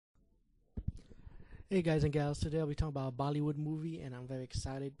Hey guys and gals, today I'll be talking about a Bollywood movie, and I'm very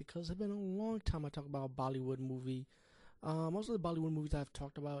excited because it's been a long time I talk about a Bollywood movie. Most of the Bollywood movies I've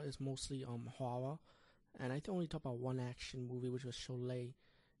talked about is mostly horror, and I think I only talked about one action movie, which was Sholay.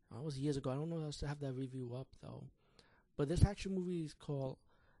 It was years ago. I don't know if I still have that review up though. But this action movie is called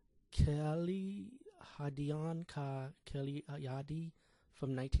Kelly Hadian Ka Kelly Hayadi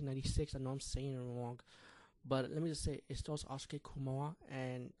from 1996. I know I'm saying it wrong, but let me just say, it stars Akshay Kumar,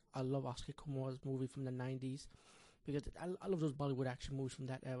 and I love Akshay Kumar's movie from the 90s because I love those Bollywood action movies from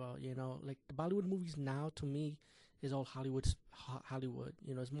that era. Like the Bollywood movies now to me is all Hollywood.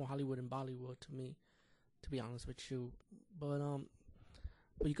 It's more Hollywood than Bollywood to me, to be honest with you. But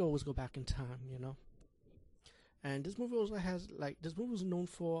you can always go back in time. And this movie also has this movie was known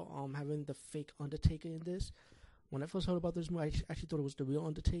for having the fake Undertaker in this. When I first heard about this movie, I actually thought it was the real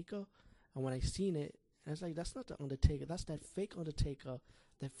Undertaker, and when I seen it, and it's like, that's not the Undertaker. That's that fake Undertaker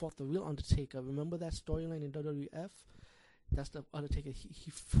that fought the real Undertaker. Remember that storyline in WWF? That's the Undertaker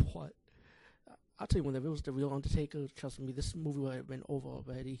he fought. I'll tell you, when it was the real Undertaker, trust me, this movie would have been over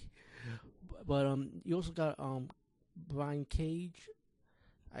already. But you also got Brian Cage.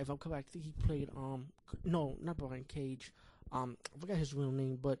 If I'm correct, I think he played no, not Brian Cage. I forgot his real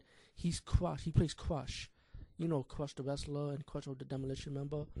name, but he's Crush. He plays Crush. Crush the wrestler and Crush of the Demolition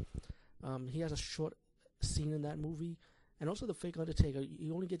Member. He has a short scene in that movie, and also the fake Undertaker.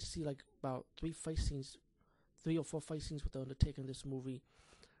 You only get to see like about three or four fight scenes with the Undertaker in this movie.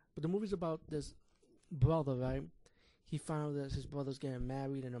 But the movie's about this brother, right? He found that his brother's getting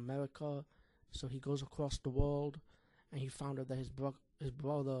married in America, so he goes across the world, and he found out that his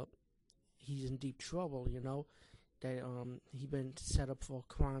brother, he's in deep trouble. That he been set up for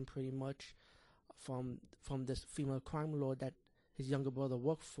a crime pretty much from this female crime lord that his younger brother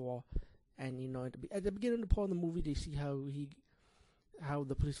worked for. And at the beginning of the part of the movie, they see how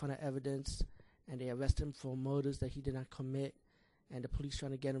the police find out evidence, and they arrest him for murders that he did not commit, and the police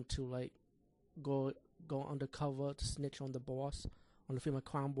trying to get him to go undercover to snitch on the boss, on the female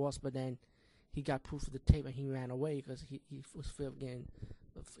crime boss. But then he got proof of the tape and he ran away because he was feared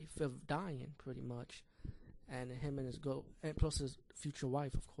of dying pretty much, and him and his and plus his future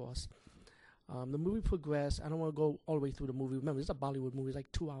wife, of course. The movie progressed. I don't want to go all the way through the movie. Remember, this is a Bollywood movie. It's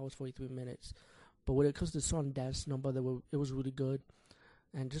like 2 hours, 43 minutes. But when it comes to the song dance number, it was really good.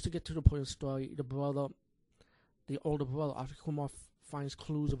 And just to get to the point of the story, the older brother, Akshay Kumar, finds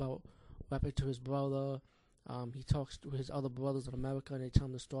clues about what happened to his brother. He talks to his other brothers in America, and they tell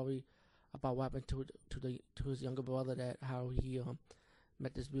him the story about what happened to his younger brother, that how he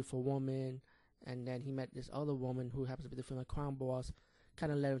met this beautiful woman, and then he met this other woman who happens to be the female crime boss.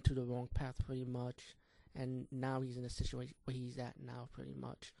 Kind of led him to the wrong path pretty much, and now he's in a situation where he's at now pretty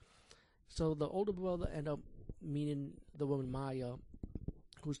much. So the older brother ended up meeting the woman Maya,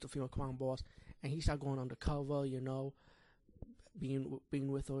 who's the female crime boss, and he started going undercover,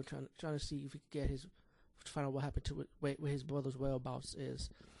 being with her, trying to see if he could find out what happened to where his brother's whereabouts is.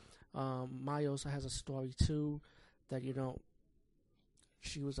 Maya also has a story too, that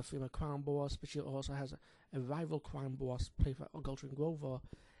she was a female crime boss, but she also has a rival crime boss played by Gultrin Grover,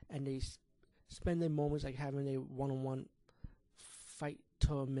 and they spend their moments like having a one-on-one fight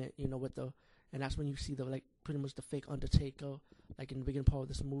tournament, and that's when you see pretty much the fake Undertaker, like in the beginning part of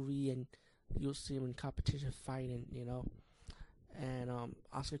this movie, and you'll see him in competition fighting, and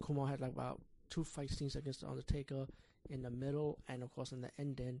Akshay Kumar had like about 2 fight scenes against the Undertaker in the middle, and of course in the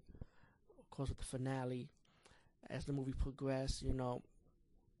ending, of course with the finale, as the movie progressed,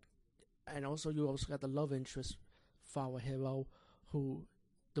 and also you also got the love interest for our hero, who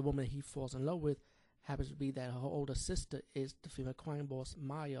the woman he falls in love with happens to be that her older sister is the female crime boss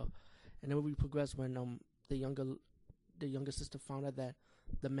Maya. And then we progress when the younger sister found out that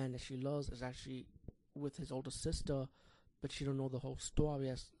the man that she loves is actually with his older sister, but she don't know the whole story.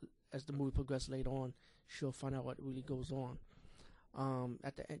 As the movie progresses later on, she'll find out what really goes on.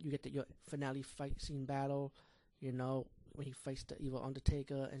 At the end, you get your finale fight scene battle, when he fights the evil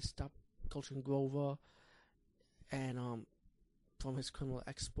Undertaker and stop Gultrin Grover, and from his criminal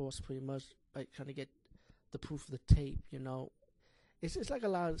exports, pretty much like trying to get the proof of the tape. It's like a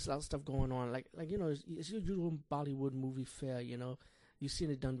lot of stuff going on. It's your usual Bollywood movie fare. You've seen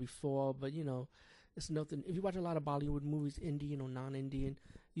it done before, but it's nothing. If you watch a lot of Bollywood movies, Indian or non-Indian,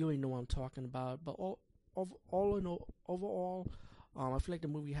 you already know what I'm talking about. But overall, I feel like the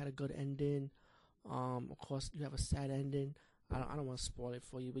movie had a good ending. Of course, you have a sad ending. I don't want to spoil it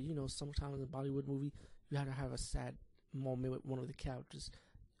for you, but sometimes in a Bollywood movie, you have to have a sad moment with one of the characters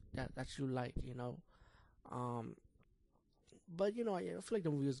that you like, But I feel like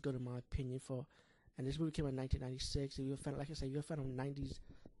the movie is good in my opinion. And this movie came out in 1996. If you're a fan, like I said, you're a fan of 90s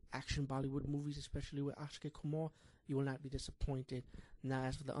action Bollywood movies, especially with Akshay Kumar, you will not be disappointed. Now,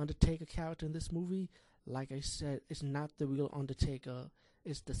 as for the Undertaker character in this movie, like I said, it's not the real Undertaker.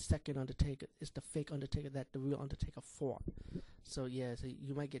 It's the second Undertaker. It's the fake Undertaker that the real Undertaker fought. So yeah, so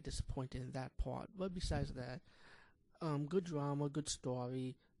you might get disappointed in that part. But besides that, good drama, good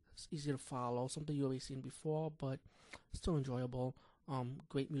story. It's easy to follow. Something you already seen before, but still enjoyable.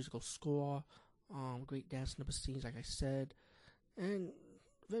 Great musical score. Great dance number scenes, like I said, and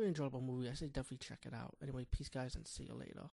very enjoyable movie. I say definitely check it out. Anyway, peace, guys, and see you later.